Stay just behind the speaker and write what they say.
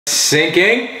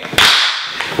Sinking.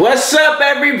 What's up,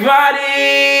 everybody?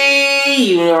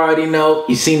 You already know.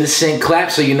 You seen the sync clap,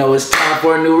 so you know it's time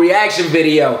for a new reaction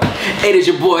video. It is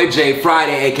your boy Jay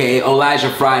Friday, aka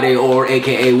Elijah Friday, or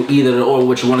aka either or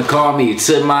what you want to call me.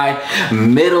 To my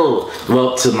middle,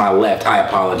 well, to my left. I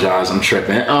apologize. I'm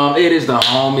tripping. It is the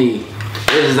homie.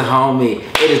 It is the homie.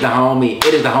 It is the homie.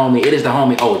 It is the homie. It is the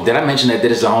homie. Oh, did I mention that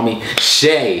this is the homie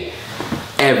Shay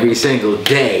every single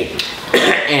day?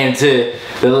 And to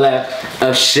the left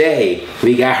of Shay,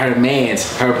 we got her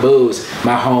mans, her boos,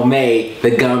 my homemade,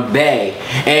 the Boombayah.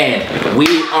 And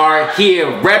we are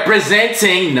here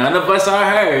representing, none of us are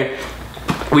heard,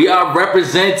 we are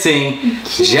representing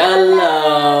Jello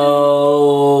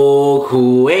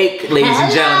Kuwait, ladies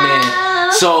and gentlemen.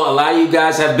 So a lot of you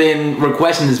guys have been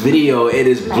requesting this video. It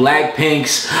is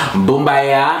Blackpink's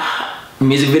Boombayah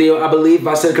music video, I believe, if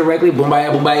I said it correctly.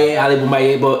 Boombayah, Ali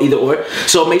Boombayah, but either or.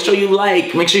 So make sure you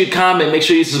like, make sure you comment, make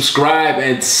sure you subscribe,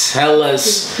 and tell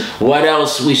us what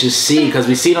else we should see, because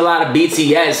we've seen a lot of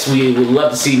BTS. We would love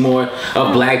to see more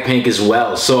of Blackpink as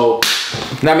well. So,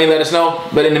 I mean, let us know.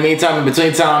 But in the meantime, in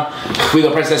between time, we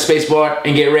gonna press that space bar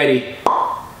and get ready.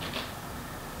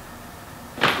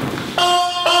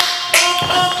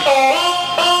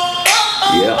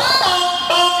 Yeah.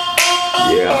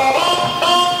 Yeah.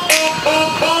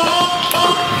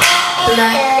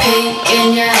 Blackpink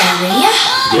in your area.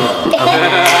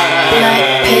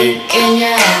 Blackpink in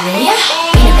your area.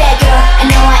 Ain't a bad girl, I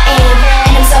know I am.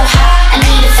 And I'm so hot, I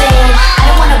need a fan. I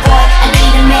don't want a boy, I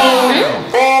need a man.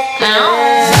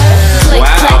 Click,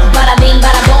 click, bada bing,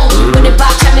 bada boom. When the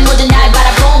box chime in, 모든 날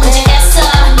바라보면 지했어.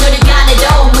 너를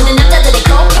가내도 모든 남자들의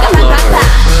고기가 팡팡팡.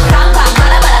 팡팡,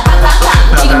 바라바라,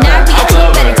 팡팡팡. 지금 날 위해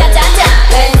춤배를 짜자자.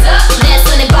 Hands up, 내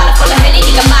손에 바라 follow 해니.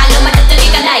 네가 말로만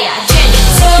듣더니까 나야.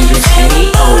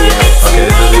 Henny? Oh yeah. Okay,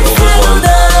 this is the oldest one.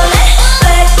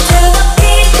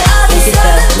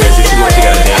 Yeah, she seems like she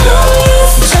got a hand up.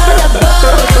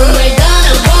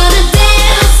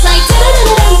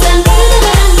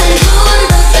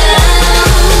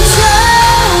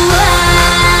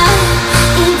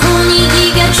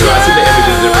 Sure, I see the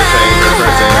images of her saying her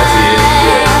person. I see it.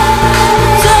 Yeah.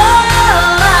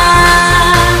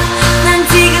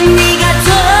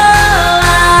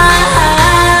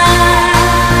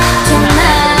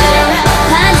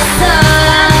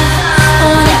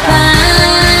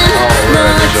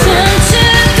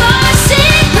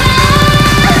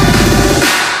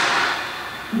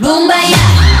 Boombayah.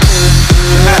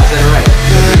 That's it, right.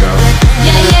 There we go.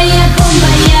 Yeah, yeah, yeah,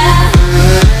 Boombayah.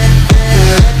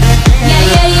 Yeah,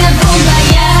 yeah, yeah,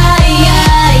 Boombayah. Yeah,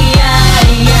 yeah,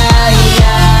 yeah,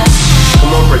 yeah.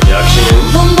 Come on, production.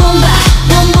 Boom, boom, ba,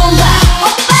 boom, boom, ba.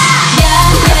 Yeah,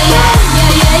 yeah, yeah,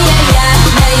 yeah, yeah, yeah, yeah,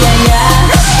 yeah, yeah.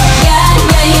 Yeah,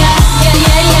 yeah, yeah, yeah,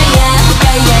 yeah, yeah,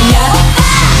 yeah, yeah, yeah.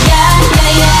 Yeah,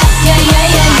 yeah, yeah, yeah, yeah, yeah,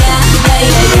 yeah, yeah,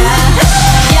 yeah, yeah.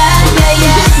 Yeah, yeah,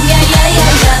 yeah, yeah, yeah, yeah,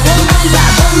 yeah. Boom, boom, ba,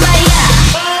 Boombayah.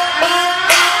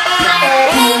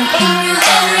 Blackpink in your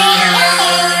area.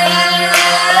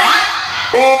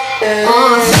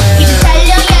 이제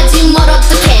달려야지 뭘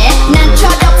어떡해. 난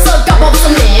철없어 겁없어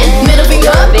man. Middle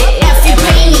finger up, F you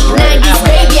pay me. 90s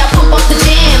baby, I pump up the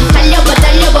jam. 달려봐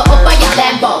달려봐 오빠야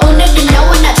Lambo. 오늘은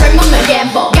너와 나 젊으면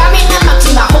gamble. 감이나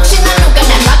막지마 혹시나 누가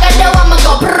날 막아도 I'ma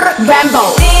go brrr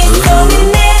Rambo.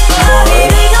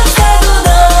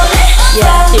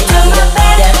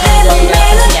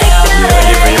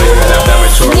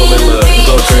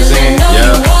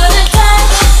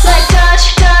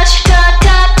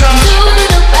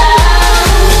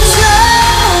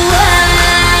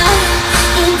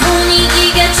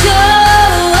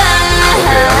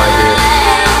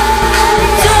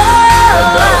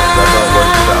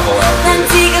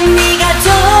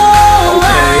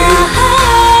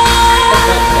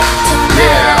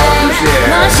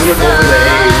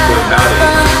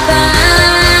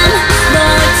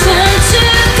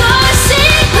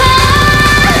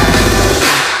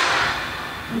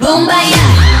 Boombayah.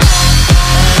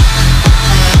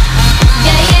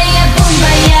 Yeah, yeah, yeah,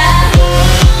 Boombayah.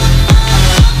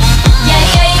 Yeah,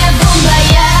 yeah, yeah,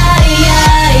 Boombayah.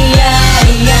 Yeah, yeah,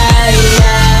 yeah,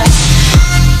 yeah.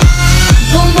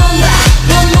 Boom, boom, ba,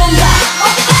 boom, boom, ba.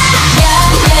 Yeah,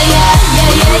 yeah, yeah, yeah,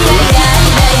 yeah, yeah, yeah,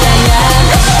 yeah, yeah.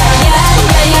 Yeah, yeah,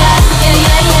 yeah, yeah, yeah,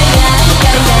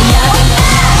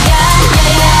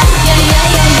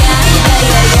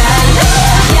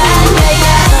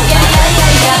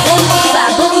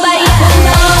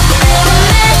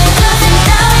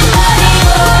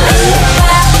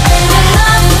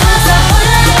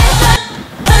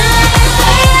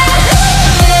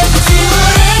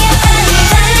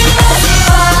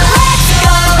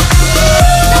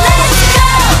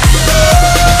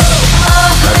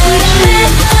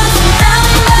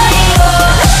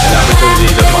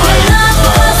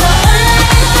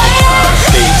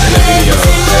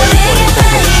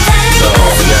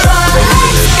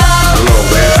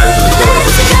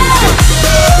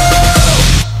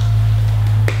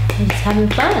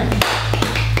 having fun.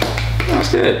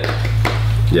 That's good.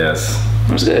 Yes.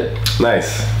 That's good.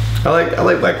 Nice. I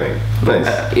like Blackpink.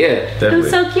 Nice. Yeah. Definitely. It was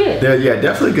so cute. Yeah,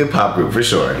 definitely a good pop group for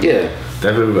sure. Yeah.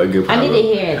 Definitely a good pop I need group.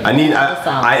 to hear it.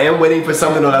 I am waiting for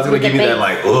something that's gonna With give the me that bass.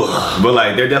 like, ugh. But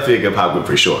like, they're definitely a good pop group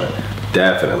for sure.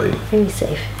 Definitely. Very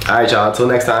safe. All right, y'all. Until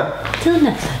next time. Till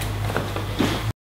next time.